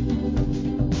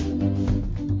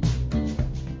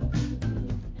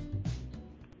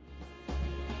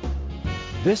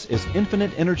 This is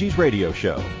Infinite Energies Radio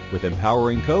Show with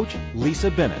empowering coach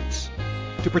Lisa Bennett.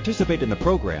 To participate in the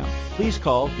program, please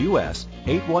call U.S.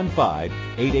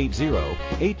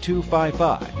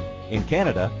 815-880-8255. In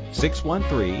Canada,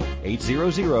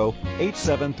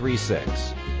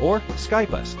 613-800-8736. Or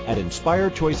Skype us at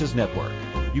Inspired Choices Network.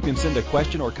 You can send a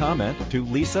question or comment to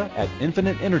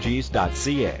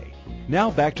lisa@infiniteenergies.ca. Now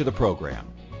back to the program.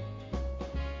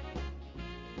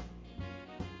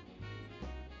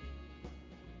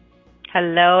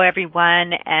 Hello,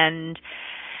 everyone, and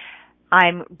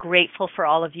I'm grateful for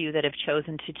all of you that have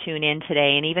chosen to tune in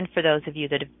today, and even for those of you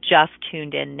that have just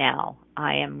tuned in now.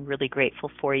 I am really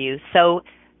grateful for you. So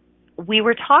we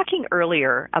were talking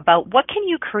earlier about what can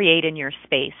you create in your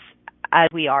space as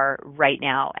we are right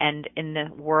now. And in the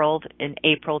world in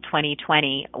April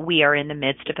 2020, we are in the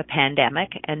midst of a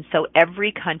pandemic, and so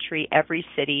every country, every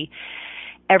city,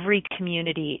 every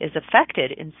community is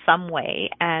affected in some way,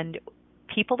 and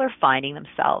people are finding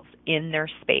themselves in their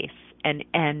space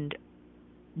and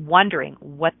wondering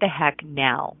what the heck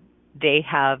now. They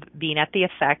have been at the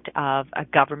effect of a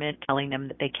government telling them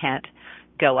that they can't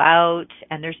go out,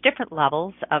 and there's different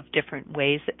levels of different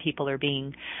ways that people are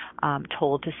being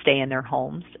told to stay in their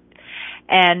homes.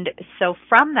 And so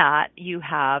from that, you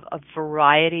have a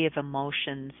variety of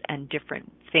emotions and different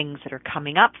things that are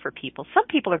coming up for people. Some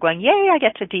people are going, yay, I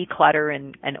get to declutter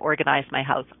and organize my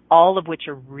house, all of which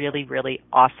are really, really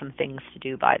awesome things to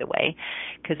do, by the way,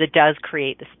 because it does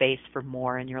create the space for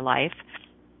more in your life.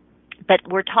 But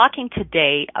we're talking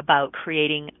today about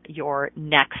creating your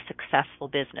next successful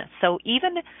business. So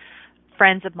even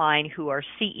friends of mine who are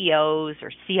CEOs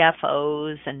or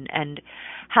CFOs and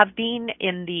have been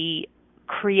in the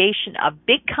creation of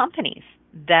big companies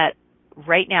that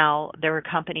right now there are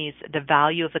companies, the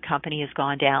value of the company has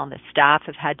gone down, the staff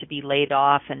have had to be laid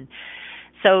off. And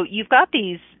so you've got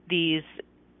these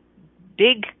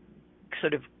big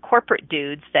sort of corporate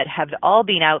dudes that have all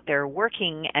been out there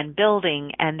working and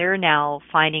building, and they're now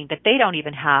finding that they don't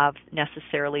even have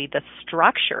necessarily the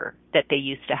structure that they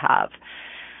used to have.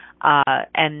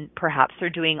 And perhaps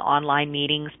they're doing online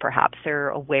meetings. Perhaps they're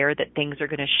aware that things are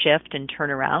going to shift and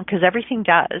turn around, because everything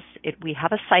does. We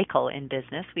have a cycle in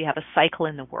business. We have a cycle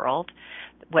in the world.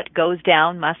 What goes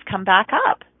down must come back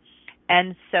up.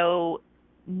 And so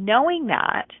knowing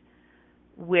that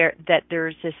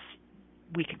there's this,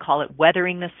 we could call it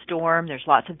weathering the storm. There's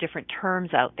lots of different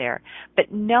terms out there.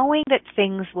 But knowing that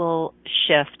things will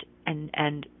shift and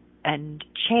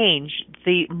change,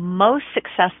 the most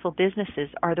successful businesses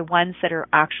are the ones that are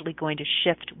actually going to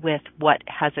shift with what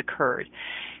has occurred.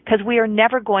 Because we are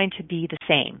never going to be the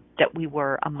same that we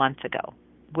were a month ago,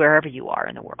 wherever you are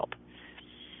in the world.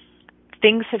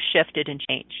 Things have shifted and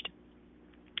changed.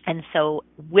 And so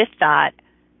with that,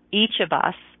 each of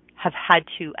us have had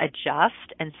to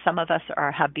adjust, and some of us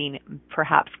have been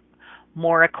perhaps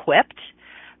more equipped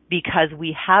because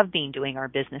we have been doing our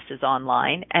businesses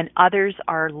online, and others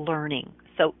are learning.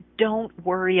 So don't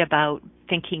worry about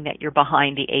thinking that you're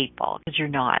behind the eight ball, because you're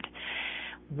not.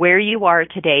 Where you are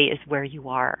today is where you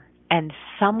are, and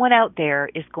someone out there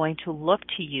is going to look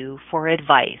to you for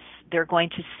advice. They're going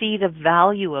to see the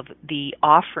value of the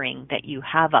offering that you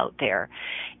have out there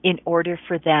in order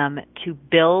for them to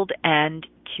build and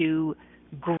to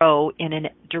grow in a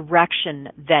direction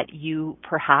that you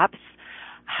perhaps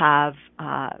have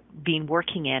been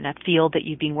working in, a field that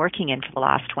you've been working in for the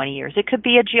last 20 years. It could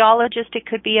be a geologist, it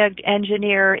could be an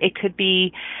engineer, it could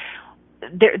be,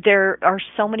 there are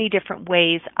so many different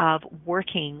ways of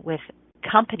working with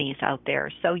companies out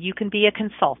there. So you can be a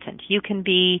consultant, you can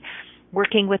be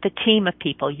working with a team of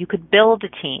people, you could build a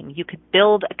team, you could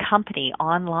build a company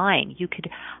online, you could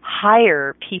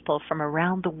hire people from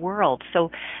around the world.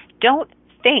 So don't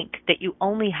think that you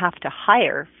only have to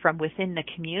hire from within the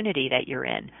community that you're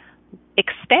in.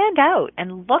 Expand out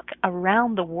and look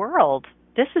around the world.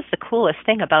 This is the coolest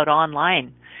thing about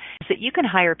online, is that you can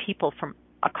hire people from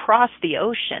across the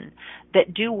ocean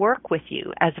that do work with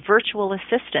you as virtual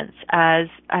assistants, as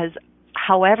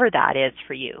however that is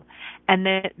for you. And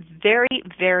the very,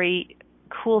 very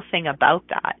cool thing about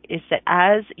that is that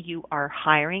as you are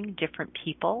hiring different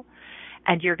people,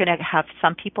 and you're going to have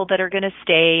some people that are going to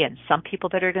stay and some people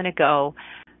that are going to go,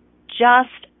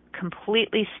 just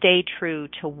completely stay true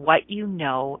to what you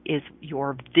know is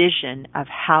your vision of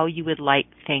how you would like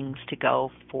things to go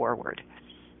forward,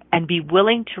 and be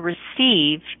willing to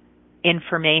receive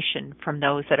information from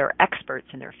those that are experts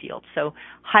in their field. So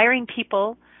hiring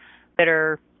people that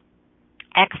are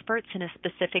experts in a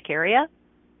specific area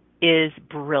is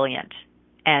brilliant.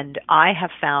 And I have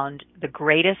found the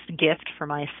greatest gift for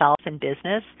myself in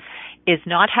business is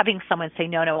not having someone say,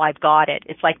 no, I've got it.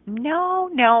 It's like,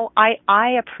 no,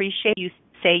 I appreciate you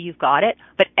say you've got it,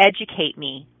 but educate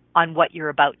me on what you're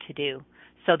about to do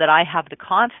so that I have the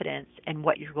confidence in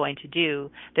what you're going to do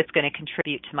that's going to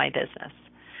contribute to my business.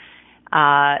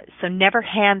 So never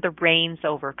hand the reins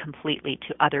over completely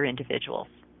to other individuals.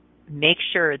 Make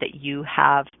sure that you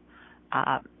have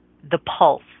the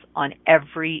pulse on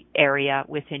every area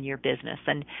within your business.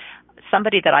 And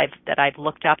somebody that I've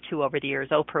looked up to over the years,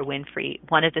 Oprah Winfrey,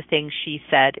 one of the things she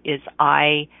said is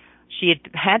she had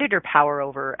handed her power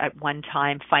over at one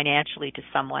time financially to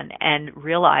someone and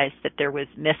realized that there was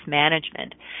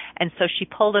mismanagement. And so she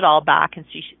pulled it all back, and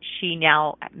she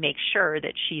now makes sure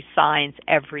that she signs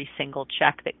every single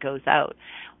check that goes out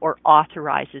or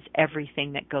authorizes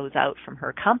everything that goes out from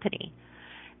her company.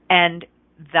 And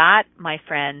that, my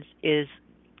friends, is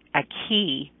a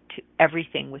key to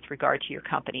everything with regard to your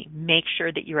company. Make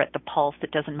sure that you're at the pulse.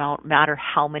 It doesn't matter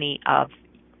how many of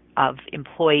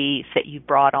employees that you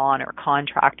brought on or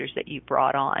contractors that you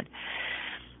brought on.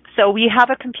 So we have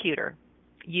a computer.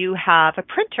 You have a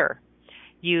printer.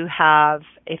 You have,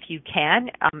 if you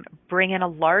can, bring in a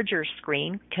larger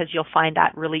screen because you'll find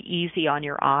that really easy on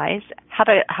your eyes. Have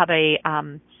a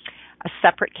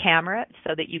separate camera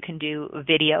so that you can do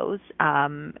videos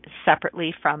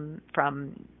separately from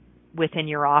within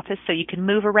your office, so you can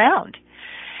move around,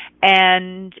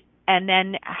 and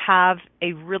then have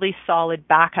a really solid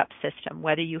backup system,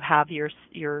 whether you have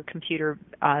your computer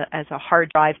as a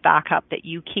hard drive backup that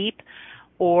you keep,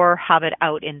 or have it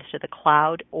out into the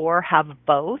cloud, or have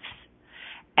both.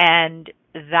 And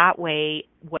that way,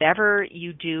 whatever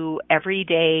you do every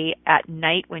day at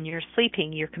night when you're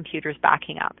sleeping, your computer's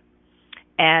backing up.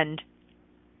 And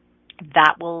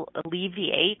that will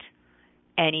alleviate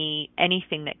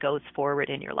anything that goes forward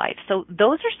in your life. So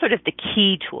those are sort of the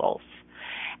key tools.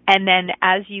 And then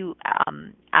as you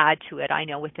add to it, I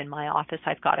know within my office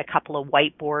I've got a couple of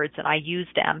whiteboards, and I use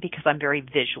them because I'm very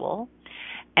visual,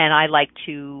 and I like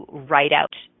to write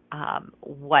out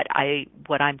what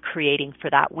I'm creating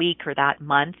for that week or that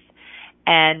month.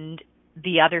 And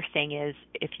the other thing is,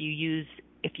 if you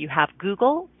have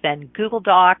Google, then Google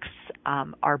Docs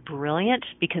are brilliant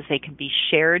because they can be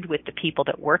shared with the people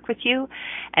that work with you,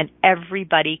 and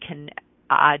everybody can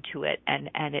add to it, and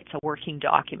it's a working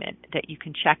document that you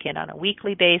can check in on a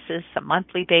weekly basis, a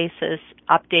monthly basis,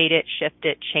 update it, shift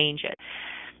it, change it.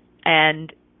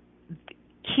 And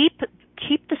keep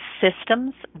the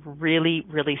systems really,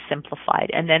 really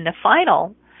simplified. And then the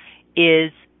final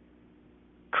is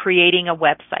creating a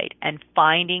website and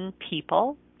finding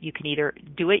people. You can either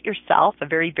do it yourself, a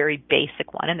very, very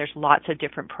basic one, and there's lots of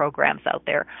different programs out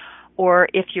there. Or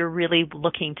if you're really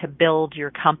looking to build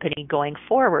your company going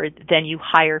forward, then you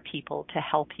hire people to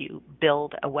help you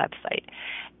build a website.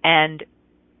 And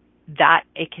that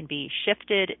it can be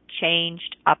shifted,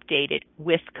 changed, updated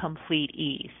with complete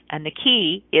ease. And the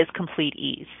key is complete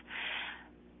ease.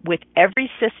 With every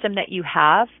system that you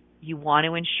have, you want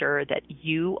to ensure that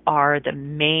you are the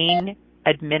main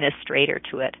administrator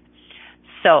to it.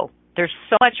 So there's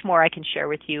so much more I can share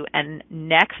with you, and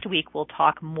next week we'll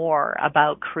talk more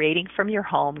about creating from your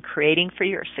home, creating for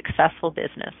your successful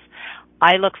business.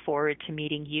 I look forward to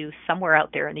meeting you somewhere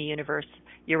out there in the universe.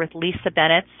 You're with Lisa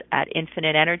Bennett at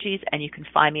Infinite Energies, and you can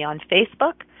find me on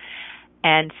Facebook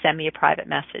and send me a private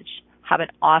message. Have an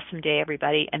awesome day,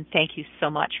 everybody, and thank you so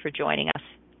much for joining us.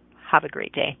 Have a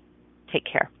great day. Take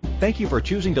care. Thank you for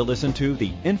choosing to listen to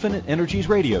the Infinite Energies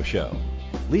radio show.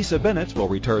 Lisa Bennett will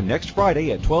return next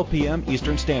Friday at 12 p.m.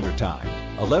 Eastern Standard Time,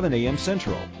 11 a.m.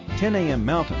 Central, 10 a.m.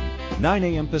 Mountain, 9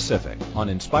 a.m. Pacific on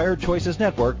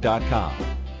InspiredChoicesNetwork.com.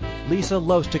 Lisa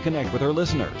loves to connect with her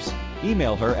listeners.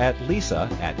 Email her at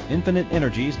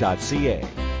lisa@infiniteenergies.ca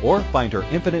or find her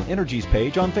Infinite Energies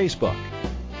page on Facebook.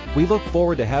 We look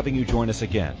forward to having you join us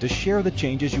again to share the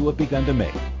changes you have begun to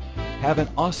make. Have an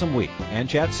awesome week and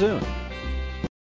chat soon.